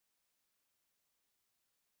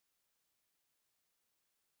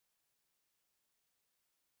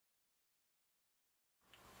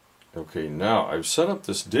Okay, now I've set up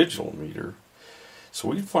this digital meter so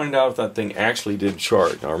we can find out if that thing actually did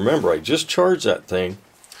charge. Now remember, I just charged that thing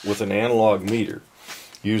with an analog meter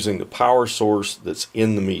using the power source that's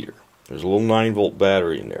in the meter. There's a little 9-volt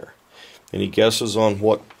battery in there. Any guesses on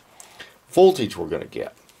what voltage we're going to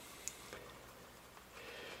get?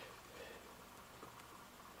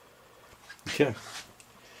 Okay.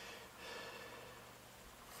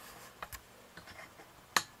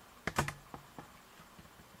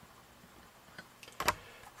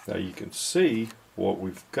 Now you can see what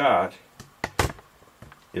we've got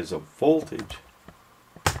is a voltage,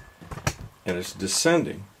 and it's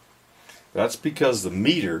descending. That's because the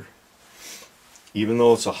meter, even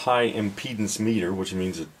though it's a high impedance meter, which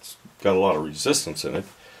means it's got a lot of resistance in it,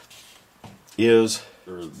 is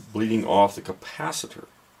bleeding off the capacitor.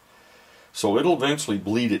 So it'll eventually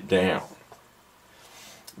bleed it down.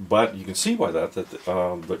 But you can see by that the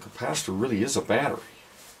capacitor really is a battery.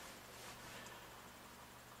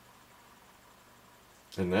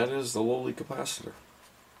 And that is the lowly capacitor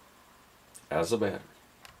as a battery.